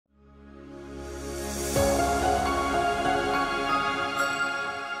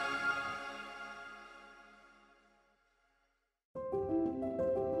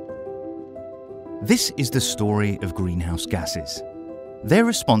This is the story of greenhouse gases. They're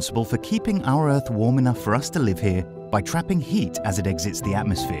responsible for keeping our Earth warm enough for us to live here by trapping heat as it exits the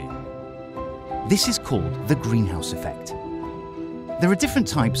atmosphere. This is called the greenhouse effect. There are different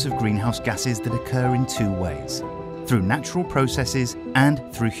types of greenhouse gases that occur in two ways: through natural processes and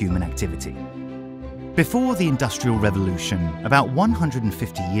through human activity. Before the Industrial Revolution, about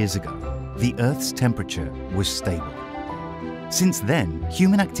 150 years ago, the Earth's temperature was stable. Since then,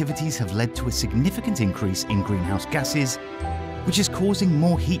 human activities have led to a significant increase in greenhouse gases, which is causing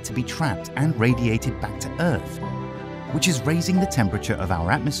more heat to be trapped and radiated back to Earth, which is raising the temperature of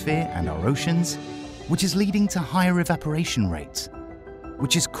our atmosphere and our oceans, which is leading to higher evaporation rates,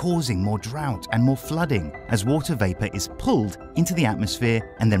 which is causing more drought and more flooding as water vapor is pulled into the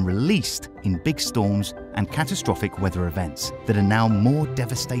atmosphere and then released in big storms and catastrophic weather events that are now more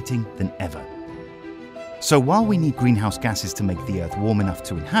devastating than ever. So while we need greenhouse gases to make the Earth warm enough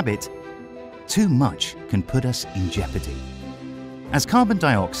to inhabit, too much can put us in jeopardy. As carbon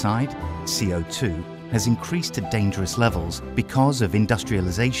dioxide, CO2, has increased to dangerous levels because of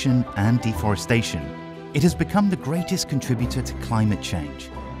industrialization and deforestation, it has become the greatest contributor to climate change,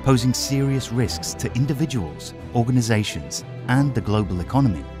 posing serious risks to individuals, organizations, and the global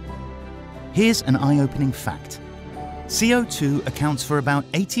economy. Here's an eye-opening fact. CO2 accounts for about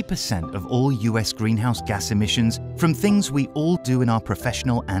 80% of all US greenhouse gas emissions from things we all do in our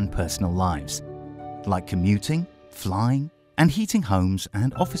professional and personal lives, like commuting, flying, and heating homes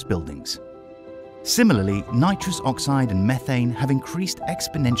and office buildings. Similarly, nitrous oxide and methane have increased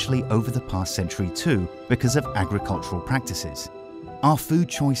exponentially over the past century too because of agricultural practices. Our food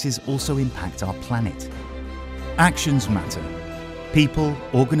choices also impact our planet. Actions matter. People,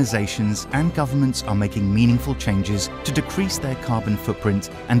 organizations, and governments are making meaningful changes to decrease their carbon footprint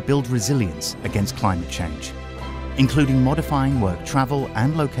and build resilience against climate change, including modifying work travel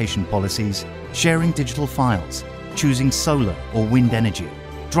and location policies, sharing digital files, choosing solar or wind energy,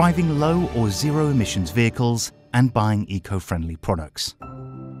 driving low or zero emissions vehicles, and buying eco-friendly products.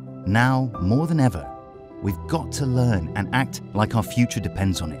 Now, more than ever, we've got to learn and act like our future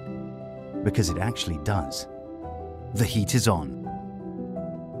depends on it, because it actually does. The heat is on.